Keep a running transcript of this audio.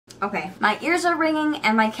Okay, my ears are ringing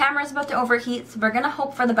and my camera is about to overheat, so we're gonna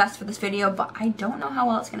hope for the best for this video, but I don't know how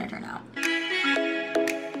well it's gonna turn out.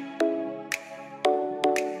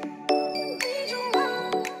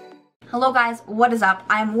 Hello guys, what is up?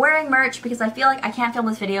 I'm wearing merch because I feel like I can't film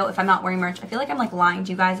this video if I'm not wearing merch. I feel like I'm like lying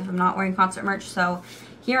to you guys if I'm not wearing concert merch, so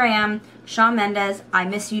here I am, Shawn Mendes. I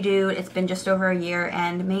miss you, dude. It's been just over a year,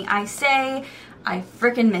 and may I say, I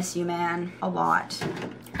freaking miss you, man, a lot.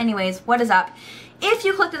 Anyways, what is up? If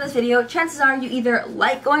you clicked on this video, chances are you either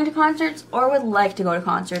like going to concerts or would like to go to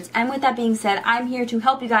concerts. And with that being said, I'm here to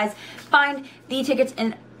help you guys find the tickets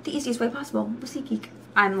in the easiest way possible with SeatGeek.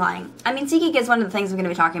 I'm lying. I mean, SeatGeek is one of the things I'm going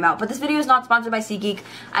to be talking about, but this video is not sponsored by SeatGeek.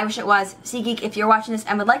 I wish it was. SeatGeek, if you're watching this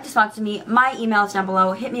and would like to sponsor me, my email is down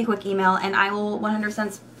below. Hit me a quick email and I will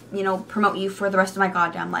 100%, you know, promote you for the rest of my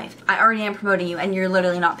goddamn life. I already am promoting you and you're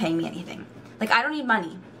literally not paying me anything. Like, I don't need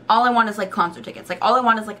money. All I want is, like, concert tickets. Like, all I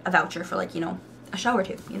want is, like, a voucher for, like, you know, a show or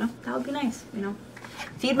two, you know? That would be nice, you know?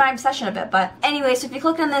 Feed my obsession a bit. But anyway, so if you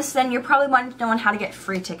clicked on this, then you're probably wanting to know how to get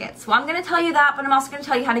free tickets. Well, I'm going to tell you that, but I'm also going to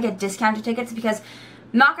tell you how to get discounted tickets because,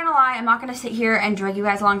 not going to lie, I'm not going to sit here and drag you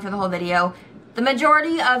guys along for the whole video. The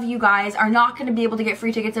majority of you guys are not going to be able to get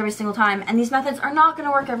free tickets every single time, and these methods are not going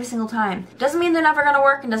to work every single time. Doesn't mean they're never going to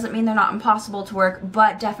work, and doesn't mean they're not impossible to work,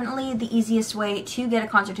 but definitely the easiest way to get a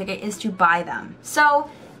concert ticket is to buy them. So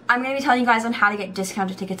I'm going to be telling you guys on how to get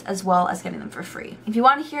discounted tickets as well as getting them for free. If you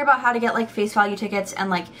want to hear about how to get like face value tickets and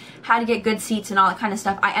like how to get good seats and all that kind of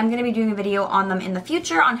stuff, I am going to be doing a video on them in the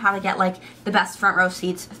future on how to get like the best front row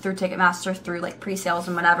seats through Ticketmaster, through like pre-sales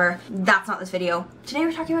and whatever. That's not this video. Today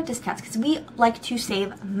we're talking about discounts because we like to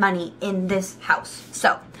save money in this house.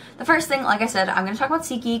 So the first thing, like I said, I'm going to talk about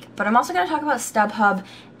SeatGeek, but I'm also going to talk about StubHub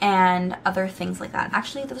and other things like that.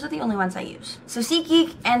 Actually, those are the only ones I use. So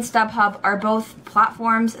SeatGeek and StubHub are both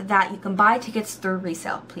platforms that you can buy tickets through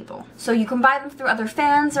resale people. So you can buy them through other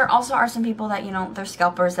fans. There also are some people that, you know, they're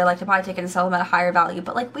scalpers. They like to buy a ticket and sell them at a higher value,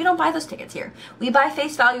 but like we don't buy those tickets here. We buy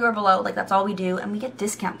face value or below, like that's all we do, and we get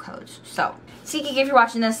discount codes. So SeatGeek, if you're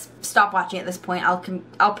watching this, stop watching at this point.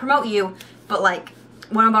 I'll promote you, but like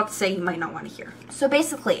what I'm about to say you might not want to hear. So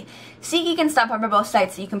basically, SeatGeek and StubHub are both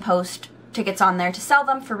sites that you can post tickets on there to sell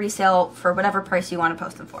them for resale for whatever price you want to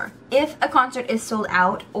post them for. If a concert is sold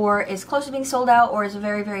out or is close to being sold out or is a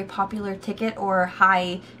very, very popular ticket or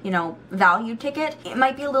high, you know, value ticket, it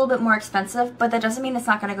might be a little bit more expensive, but that doesn't mean it's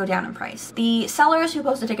not going to go down in price. The sellers who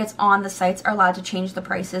post the tickets on the sites are allowed to change the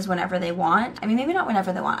prices whenever they want. I mean, maybe not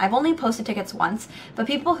whenever they want. I've only posted tickets once, but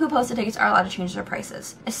people who post the tickets are allowed to change their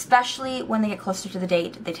prices, especially when they get closer to the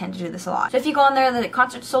date. They tend to do this a lot. So if you go on there, the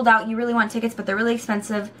concert's sold out, you really want tickets, but they're really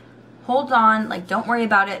expensive, hold on, like don't worry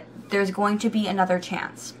about it. There's going to be another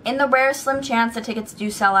chance. In the rare slim chance that tickets do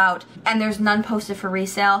sell out and there's none posted for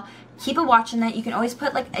resale, keep a watch on that. You can always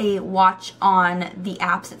put like a watch on the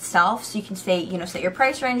apps itself, so you can say, you know, set your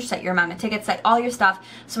price range, set your amount of tickets, set all your stuff,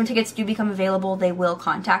 so when tickets do become available, they will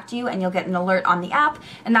contact you and you'll get an alert on the app,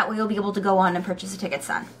 and that way you'll be able to go on and purchase the tickets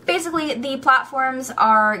then. Basically, the platforms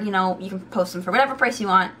are, you know, you can post them for whatever price you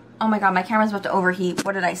want. Oh my god, my camera's about to overheat.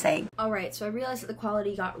 What did I say? Alright, so I realized that the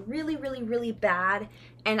quality got really, really, really bad,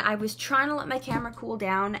 and I was trying to let my camera cool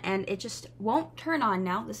down, and it just won't turn on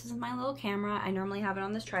now. This is my little camera. I normally have it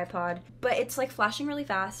on this tripod, but it's like flashing really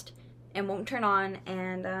fast and won't turn on,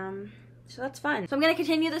 and so that's fun. So I'm gonna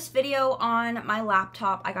continue this video on my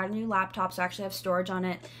laptop. I got a new laptop, so I actually have storage on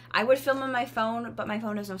it. I would film on my phone, but my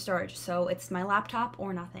phone has no storage, so it's my laptop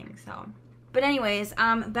or nothing, so. But anyways,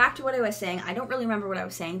 back to what I was saying. I don't really remember what I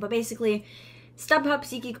was saying, but basically, StubHub,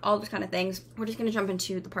 SeatGeek, all those kind of things. We're just gonna jump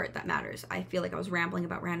into the part that matters. I feel like I was rambling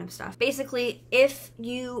about random stuff. Basically, if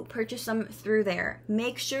you purchase them through there,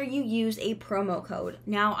 make sure you use a promo code.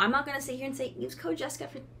 Now, I'm not gonna sit here and say, use code Jessica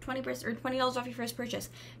for $20 off your first purchase,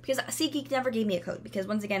 because SeatGeek never gave me a code, because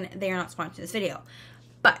once again, they are not sponsoring this video.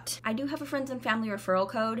 But I do have a friends and family referral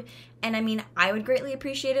code, and I mean, I would greatly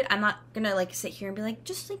appreciate it. I'm not gonna like sit here and be like,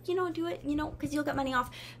 just like, you know, do it, you know, because you'll get money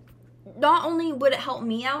off. Not only would it help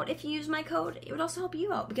me out if you use my code, it would also help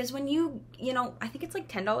you out, because when you know, I think it's like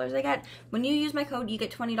 $10 I get. When you use my code, you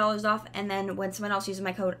get $20 off, and then when someone else uses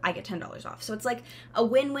my code, I get $10 off. So it's like a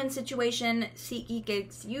win-win situation. SeatGeek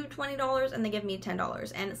gives you $20 and they give me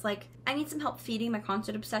 $10, and it's like, I need some help feeding my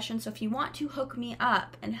concert obsession, so if you want to hook me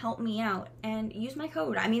up and help me out and use my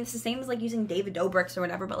code. I mean, it's the same as like using David Dobrik's or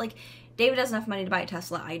whatever, but like David has enough money to buy a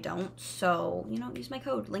Tesla, I don't, so, you know, use my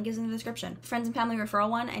code. Link is in the description. Friends and family referral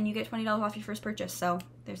one, and you get $20 off your first purchase, so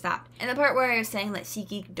there's that. And the part where I was saying that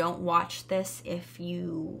SeatGeek don't watch this if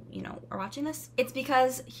you know, are watching this, it's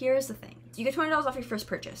because here's the thing. You get $20 off your first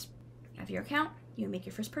purchase. You have your account, you make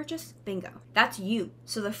your first purchase, bingo. That's you.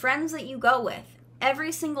 So the friends that you go with,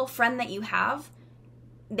 every single friend that you have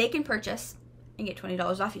they can purchase and get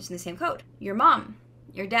 $20 off using the same code. Your mom,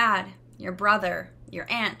 your dad, your brother, your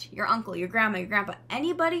aunt, your uncle, your grandma, your grandpa,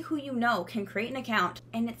 anybody who you know can create an account,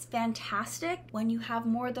 and it's fantastic when you have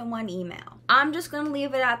more than one email. I'm just gonna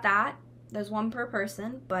leave it at that. There's one per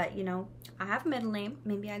person, but you know, I have a middle name.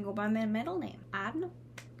 Maybe I go by my middle name. I don't know.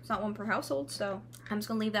 It's not one per household, so I'm just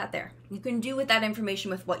gonna leave that there. You can do with that information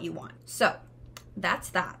with what you want. So that's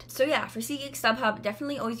that. So yeah, for SeatGeek, StubHub,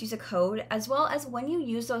 definitely always use a code, as well as when you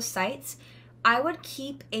use those sites, I would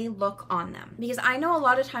keep a look on them, because I know a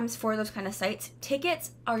lot of times for those kind of sites,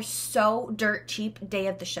 tickets are so dirt cheap day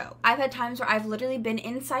of the show. I've had times where I've literally been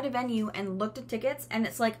inside a venue and looked at tickets, and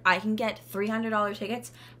it's like I can get $300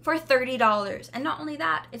 tickets for $30. And not only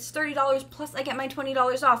that, it's $30 plus I get my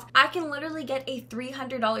 $20 off. I can literally get a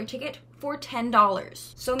 $300 ticket for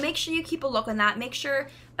 $10. So make sure you keep a look on that. Make sure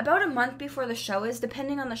about a month before the show is,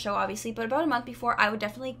 depending on the show obviously, but about a month before, I would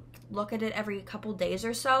definitely look at it every couple days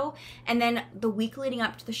or so. And then the week leading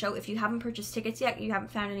up to the show, if you haven't purchased tickets yet, you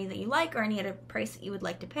haven't found any that you like or any at a price that you would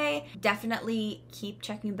like to pay, definitely keep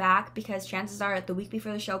checking back, because chances are the week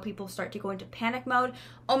before the show, people start to go into panic mode.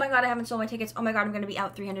 Oh my god, I haven't sold my tickets. Oh my god, I'm going to be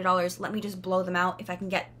out $300. Let me just blow them out. If I can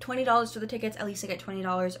get $20 for the tickets, at least I get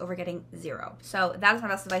 $20 over getting $0. So that is my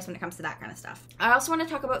best advice when it comes to that kind of stuff. I also want to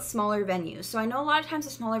talk about smaller venues. So I know a lot of times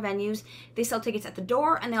the smaller venues, they sell tickets at the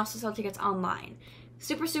door and they also sell tickets online.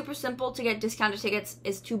 Super simple to get discounted tickets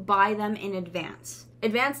is to buy them in advance.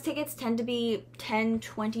 Advanced tickets tend to be $10,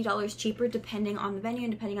 $20 cheaper depending on the venue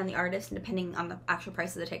and depending on the artist and depending on the actual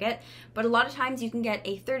price of the ticket. But a lot of times you can get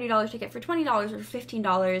a $30 ticket for $20 or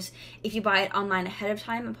 $15 if you buy it online ahead of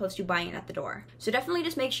time opposed to buying it at the door. So definitely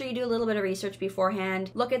just make sure you do a little bit of research beforehand,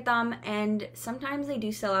 look at them, and sometimes they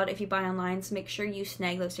do sell out if you buy online, so make sure you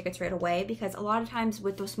snag those tickets right away, because a lot of times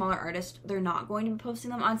with those smaller artists, they're not going to be posting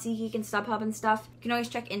them on SeatGeek and StubHub and stuff. You can always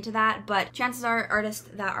check into that, but chances are artists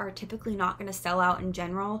that are typically not going to sell out in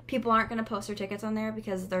general, people aren't going to post their tickets on there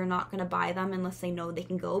because they're not going to buy them unless they know they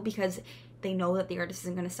can go, because they know that the artist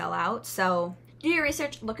isn't going to sell out. So do your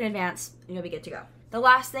research, look in advance, and you'll be good to go. The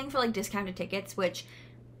last thing for like discounted tickets, which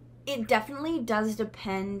it definitely does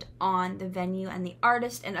depend on the venue and the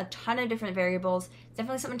artist and a ton of different variables.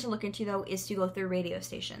 Definitely something to look into though is to go through radio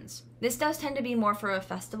stations. This does tend to be more for a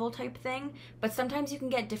festival type thing, but sometimes you can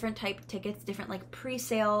get different type tickets, different like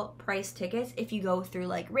pre-sale price tickets if you go through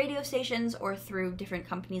like radio stations or through different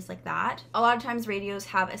companies like that. A lot of times radios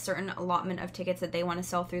have a certain allotment of tickets that they want to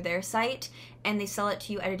sell through their site, and they sell it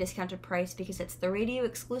to you at a discounted price because it's the radio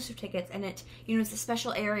exclusive tickets and it, you know, it's a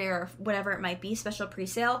special area or whatever it might be, special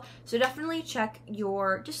pre-sale. So definitely check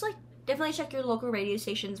your, definitely check your local radio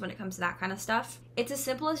stations when it comes to that kind of stuff. It's as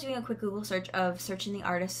simple as doing a quick Google search of searching the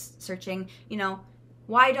artists, searching, you know,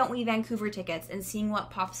 why don't we Vancouver tickets, and seeing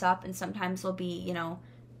what pops up, and sometimes there'll be, you know,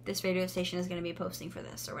 this radio station is going to be posting for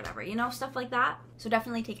this or whatever, you know, stuff like that. So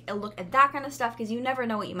definitely take a look at that kind of stuff because you never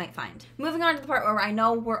know what you might find. Moving on to the part where I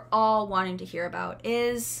know we're all wanting to hear about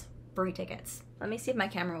is free tickets. Let me see if my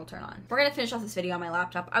camera will turn on. We're going to finish off this video on my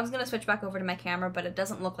laptop. I was going to switch back over to my camera, but it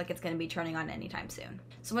doesn't look like it's going to be turning on anytime soon.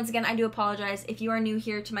 So once again, I do apologize. If you are new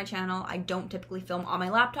here to my channel, I don't typically film on my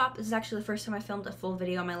laptop. This is actually the first time I filmed a full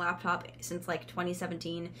video on my laptop since like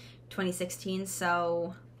 2017, 2016,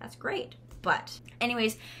 so that's great. But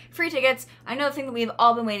anyways, free tickets, I know the thing that we've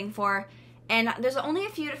all been waiting for. And there's only a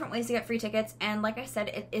few different ways to get free tickets, and like I said,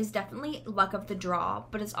 it is definitely luck of the draw,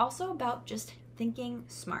 but it's also about just thinking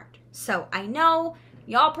smart. So I know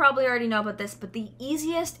y'all probably already know about this, but the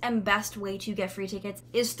easiest and best way to get free tickets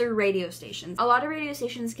is through radio stations. A lot of radio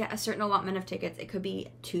stations get a certain allotment of tickets. It could be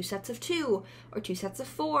 2 sets of 2, or 2 sets of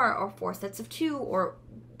 4, or 4 sets of 2, or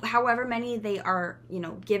however many they are, you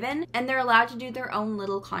know, given, and they're allowed to do their own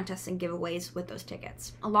little contests and giveaways with those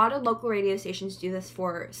tickets. A lot of local radio stations do this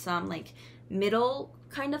for some like middle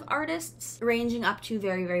kind of artists, ranging up to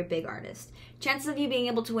very, very big artists. Chances of you being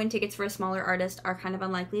able to win tickets for a smaller artist are kind of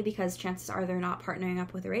unlikely because chances are they're not partnering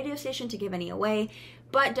up with a radio station to give any away,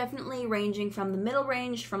 but definitely ranging from the middle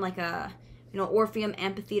range, from like a, you know, Orpheum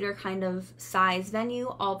amphitheater kind of size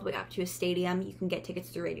venue all the way up to a stadium, you can get tickets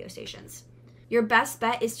through radio stations. Your best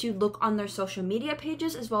bet is to look on their social media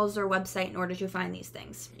pages as well as their website in order to find these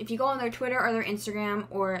things. If you go on their Twitter or their Instagram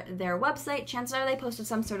or their website, chances are they posted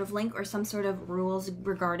some sort of link or some sort of rules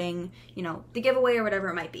regarding, you know, the giveaway or whatever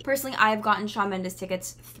it might be. Personally, I've gotten Shawn Mendes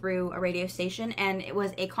tickets through a radio station, and it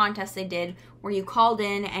was a contest they did where you called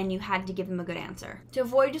in and you had to give them a good answer. To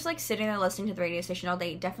avoid just like sitting there listening to the radio station all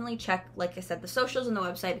day, definitely check, like I said, the socials and the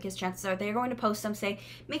website, because chances are they're going to post them, say,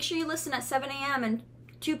 make sure you listen at 7 a.m. and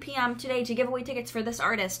 2 p.m. today to give away tickets for this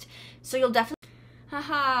artist. So you'll definitely...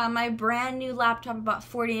 Haha, my brand new laptop about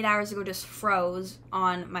 48 hours ago just froze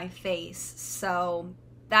on my face. So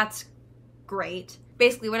that's great.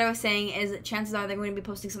 Basically, what I was saying is that chances are they're going to be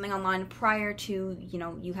posting something online prior to, you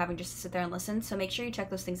know, you having just to sit there and listen. So make sure you check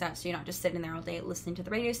those things out so you're not just sitting there all day listening to the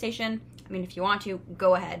radio station. I mean, if you want to,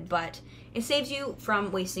 go ahead, but it saves you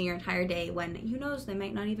from wasting your entire day when, who knows, they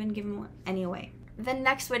might not even give them any away. The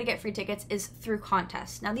next way to get free tickets is through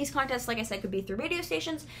contests. Now, these contests, like I said, could be through radio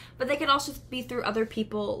stations, but they could also be through other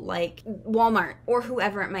people like Walmart or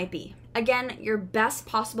whoever it might be. Again, your best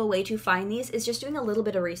possible way to find these is just doing a little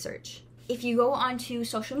bit of research. If you go onto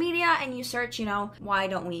social media and you search, you know, why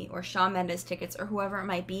don't we, or Shawn Mendes tickets, or whoever it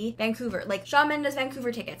might be, Vancouver, like Shawn Mendes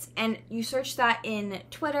Vancouver tickets, and you search that in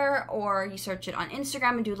Twitter, or you search it on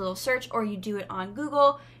Instagram and do a little search, or you do it on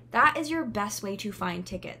Google, that is your best way to find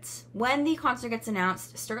tickets. When the concert gets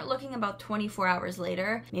announced, start looking about 24 hours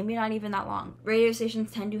later, maybe not even that long. Radio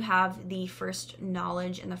stations tend to have the first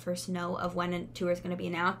knowledge and the first know of when a tour is going to be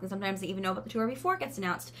announced, and sometimes they even know about the tour before it gets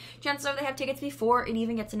announced. Chances are they have tickets before it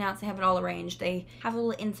even gets announced. They have it all arranged. They have a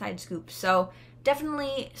little inside scoop. So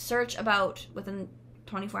definitely search about within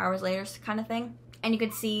 24 hours later kind of thing. And you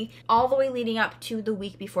could see all the way leading up to the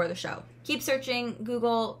week before the show. Keep searching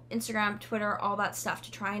Google, Instagram, Twitter, all that stuff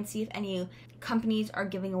to try and see if any companies are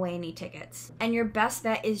giving away any tickets. And your best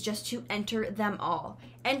bet is just to enter them all.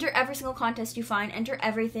 Enter every single contest you find, enter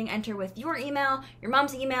everything, enter with your email, your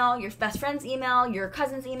mom's email, your best friend's email, your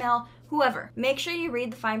cousin's email, whoever. Make sure you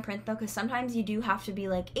read the fine print though, because sometimes you do have to be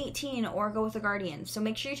like 18 or go with a guardian. So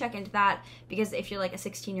make sure you check into that, because if you're like a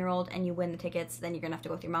 16-year-old and you win the tickets, then you're gonna have to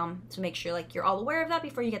go with your mom. So make sure like you're all aware of that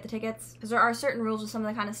before you get the tickets, because there are certain rules with some of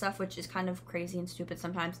that kind of stuff, which is kind of crazy and stupid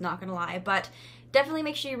sometimes, not gonna lie, but definitely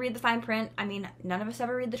make sure you read the fine print. I mean, none of us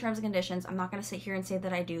ever read the terms and conditions. I'm not gonna sit here and say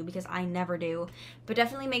that I do, because I never do, but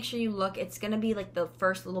definitely make sure you look. It's gonna be like the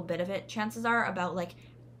first little bit of it, chances are, about like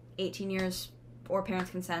 18 years or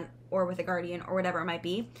parents' consent or with a guardian or whatever it might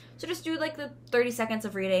be. So just do like the 30 seconds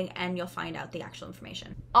of reading and you'll find out the actual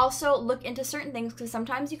information. Also look into certain things, because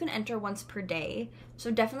sometimes you can enter once per day.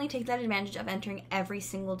 So definitely take that advantage of entering every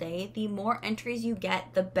single day. The more entries you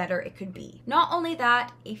get, the better it could be. Not only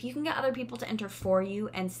that, if you can get other people to enter for you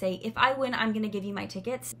and say, if I win, I'm gonna give you my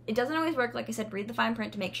tickets. It doesn't always work. Like I said, read the fine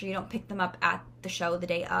print to make sure you don't pick them up at the show the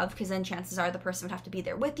day of, because then chances are the person would have to be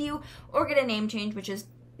there with you or get a name change, which is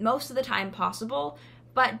most of the time possible.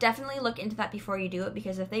 But definitely look into that before you do it,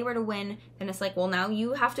 because if they were to win, then it's like, well, now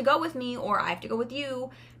you have to go with me or I have to go with you.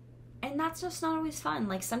 And that's just not always fun.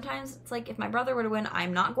 Like sometimes it's like, if my brother were to win,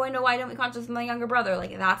 I'm not going to Why Don't We concert with my younger brother.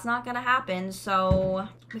 Like that's not gonna happen. So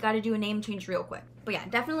we got to do a name change real quick. But yeah,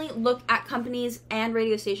 definitely look at companies and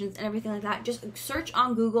radio stations and everything like that. Just search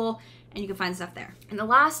on Google and you can find stuff there. And the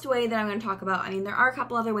last way that I'm going to talk about, I mean, there are a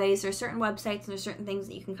couple other ways. There's certain websites and there's certain things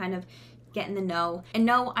that you can kind of get in the know. And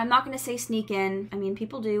no, I'm not going to say sneak in. I mean,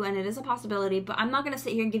 people do, and it is a possibility, but I'm not going to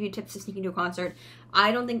sit here and give you tips to sneak into a concert.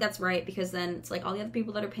 I don't think that's right, because then it's like all the other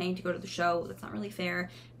people that are paying to go to the show. That's not really fair.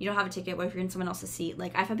 You don't have a ticket. What if you're in someone else's seat?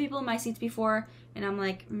 Like, I've had people in my seats before, and I'm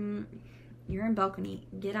like, you're in balcony.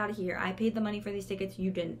 Get out of here. I paid the money for these tickets.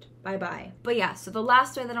 You didn't. Bye-bye. But yeah, so the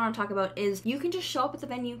last way that I want to talk about is you can just show up at the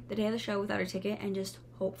venue the day of the show without a ticket and just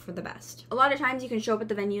hope for the best. A lot of times you can show up at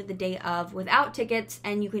the venue the day of without tickets,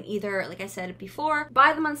 and you can either, like I said before,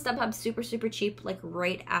 buy them on StubHub super, super cheap, like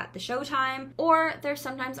right at the show time, or there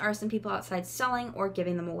sometimes are some people outside selling or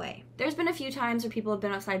giving them away. There's been a few times where people have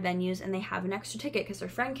been outside venues and they have an extra ticket because their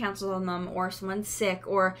friend canceled on them, or someone's sick,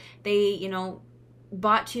 or they, you know,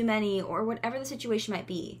 bought too many, or whatever the situation might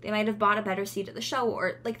be. They might have bought a better seat at the show,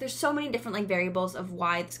 or like there's so many different like variables of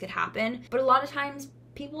why this could happen. But a lot of times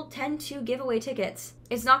people tend to give away tickets.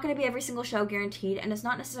 It's not going to be every single show guaranteed, and it's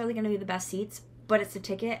not necessarily going to be the best seats, but it's a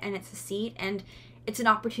ticket and it's a seat, and it's an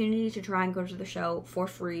opportunity to try and go to the show for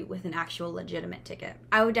free with an actual legitimate ticket.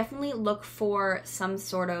 I would definitely look for some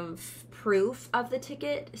sort of proof of the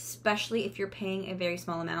ticket, especially if you're paying a very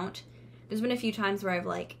small amount. There's been a few times where I've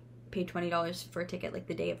like paid $20 for a ticket like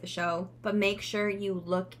the day of the show, but make sure you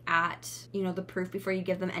look at, you know, the proof before you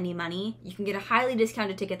give them any money. You can get a highly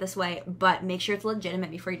discounted ticket this way, but make sure it's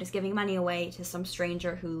legitimate before you're just giving money away to some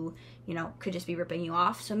stranger who, you know, could just be ripping you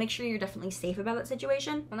off. So make sure you're definitely safe about that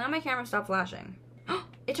situation. Well, now my camera stopped flashing.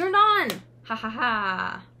 It turned on! Ha ha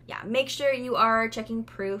ha. Yeah, make sure you are checking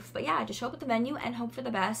proof, but yeah, just show up at the venue and hope for the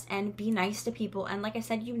best and be nice to people. And like I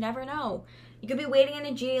said, you never know. You could be waiting in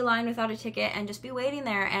a GA line without a ticket and just be waiting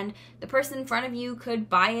there, and the person in front of you could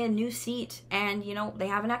buy a new seat and, you know, they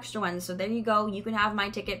have an extra one. So there you go. You can have my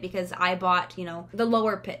ticket because I bought, you know, the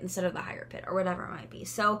lower pit instead of the higher pit or whatever it might be.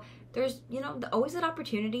 So there's, you know, always that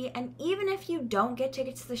opportunity. And even if you don't get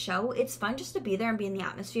tickets to the show, it's fun just to be there and be in the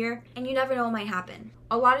atmosphere, and you never know what might happen.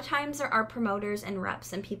 A lot of times there are promoters and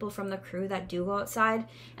reps and people from the crew that do go outside.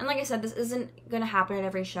 And like I said, this isn't going to happen at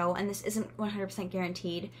every show, and this isn't 100%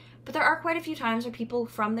 guaranteed. But there are quite a few times where people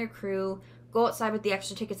from their crew go outside with the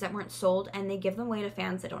extra tickets that weren't sold, and they give them away to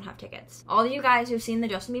fans that don't have tickets. All of you guys who've seen the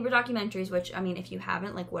Justin Bieber documentaries, which, I mean, if you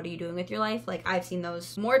haven't, like, what are you doing with your life? Like, I've seen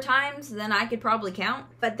those more times than I could probably count.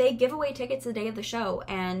 But they give away tickets the day of the show,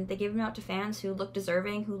 and they give them out to fans who look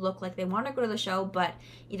deserving, who look like they want to go to the show, but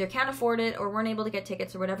either can't afford it or weren't able to get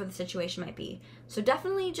tickets or whatever the situation might be. So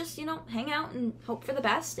definitely just, you know, hang out and hope for the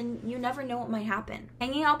best, and you never know what might happen.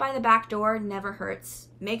 Hanging out by the back door never hurts.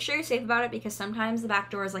 Make sure you're safe about it, because sometimes the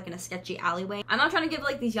back door is like in a sketchy alleyway. I'm not trying to give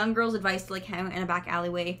like these young girls advice to like hang out in a back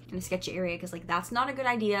alleyway in a sketchy area, because like that's not a good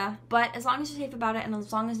idea. But as long as you're safe about it, and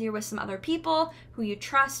as long as you're with some other people who you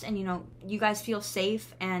trust, and you know, you guys feel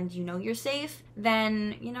safe and you know you're safe,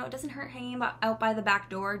 then, you know, it doesn't hurt hanging out by the back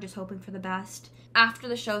door, just hoping for the best. After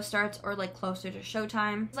the show starts or like closer to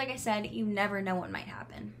showtime, like I said, you never know what might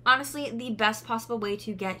happen. Honestly, the best possible way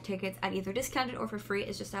to get tickets at either discounted or for free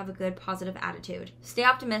is just to have a good positive attitude. Stay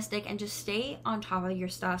optimistic and just stay on top of your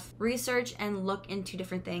stuff. Research and look into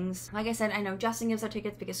different things. Like I said, I know Justin gives out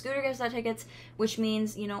tickets because Scooter gives out tickets, which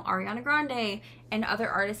means, you know, Ariana Grande and other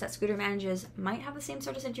artists that Scooter manages might have the same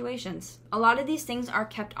sort of situations. A lot of these things are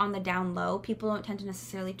kept on the down low. People don't tend to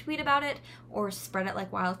necessarily tweet about it or spread it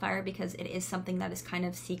like wildfire, because it is something that is kind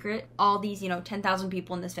of secret. All these, you know, 10,000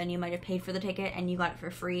 people in this venue might have paid for the ticket and you got it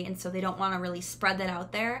for free, and so they don't want to really spread that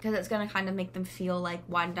out there, because it's going to kind of make them feel like,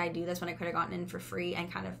 why did I do this when I could have gotten in for free,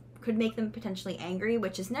 and kind of could make them potentially angry,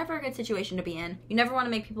 which is never a good situation to be in. You never want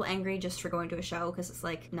to make people angry just for going to a show, because it's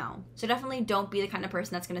like, no. So definitely don't be the kind of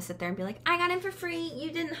person that's going to sit there and be like, I got in for free,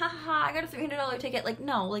 you didn't, ha ha ha, I got a $300 ticket. Like,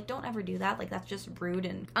 no, like, don't ever do that. Like, that's just rude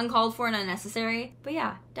and uncalled for and unnecessary. But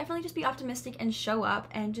yeah, definitely just be optimistic and show up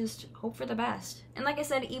and just hope for the best. And like I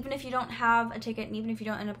said, even if you don't have a ticket and even if you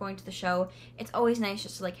don't end up going to the show, it's always nice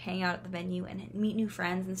just to like hang out at the venue and meet new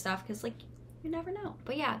friends and stuff, because like, you never know.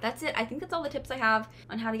 But yeah, that's it. I think that's all the tips I have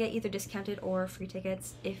on how to get either discounted or free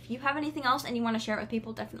tickets. If you have anything else and you want to share it with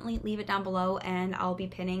people, definitely leave it down below, and I'll be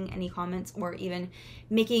pinning any comments, or even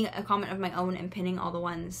making a comment of my own and pinning all the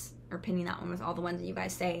ones, or pinning that one with all the ones that you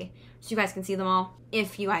guys say, so you guys can see them all.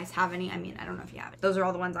 If you guys have any. I mean, I don't know if you have it. Those are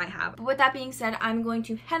all the ones I have. But with that being said, I'm going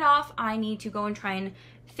to head off. I need to go and try and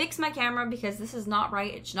fix my camera, because this is not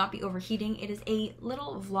right. It should not be overheating. It is a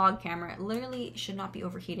little vlog camera. It literally should not be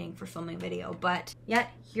overheating for filming video, but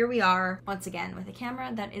yet here we are once again with a camera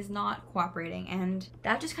that is not cooperating, and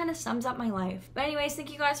that just kind of sums up my life. But anyways, thank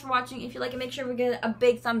you guys for watching. If you like it, make sure we get a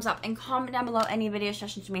big thumbs up and comment down below any video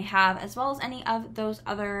suggestions you may have, as well as any of those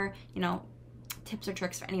other, you know, tips or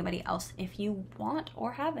tricks for anybody else if you want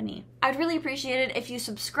or have any. I'd really appreciate it if you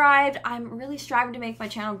subscribed. I'm really striving to make my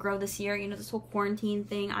channel grow this year. You know, this whole quarantine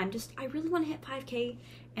thing, I really want to hit 5K,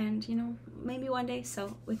 and you know, maybe one day.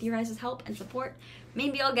 So with your guys' help and support,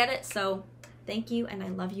 maybe I'll get it. So thank you, and I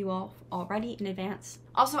love you all already in advance.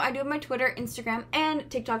 Also, I do have my Twitter, Instagram, and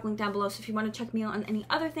TikTok link down below, so if you want to check me out on any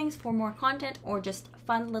other things for more content or just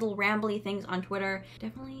fun little rambly things on Twitter,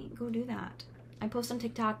 definitely go do that. I post on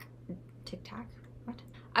TikTok. What?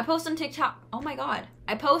 I post on TikTok. Oh my god.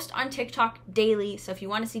 I post on TikTok daily, so if you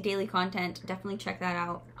want to see daily content, definitely check that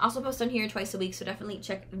out. I also post on here twice a week, so definitely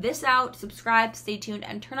check this out, subscribe, stay tuned,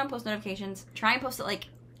 and turn on post notifications. Try and post at like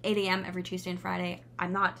 8 a.m. every Tuesday and Friday.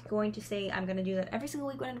 I'm not going to say I'm going to do that every single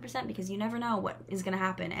week 100%, because you never know what is going to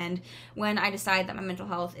happen, and when I decide that my mental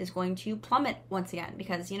health is going to plummet once again,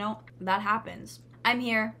 because, you know, that happens. I'm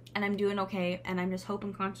here, and I'm doing okay, and I'm just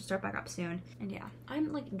hoping concerts start back up soon. And yeah,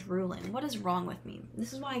 I'm like drooling. What is wrong with me?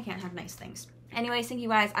 This is why I can't have nice things. Anyways, thank you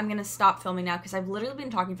guys. I'm gonna stop filming now, because I've literally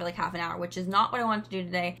been talking for like half an hour, which is not what I wanted to do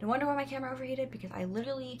today. No wonder why my camera overheated, because I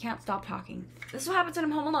literally can't stop talking. This is what happens when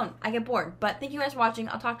I'm home alone. I get bored. But thank you guys for watching.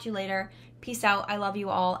 I'll talk to you later. Peace out. I love you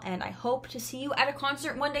all, and I hope to see you at a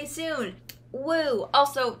concert one day soon. Woo!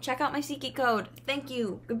 Also, check out my SeatGeek code. Thank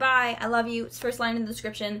you. Goodbye. I love you. It's first line in the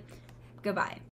description. Goodbye.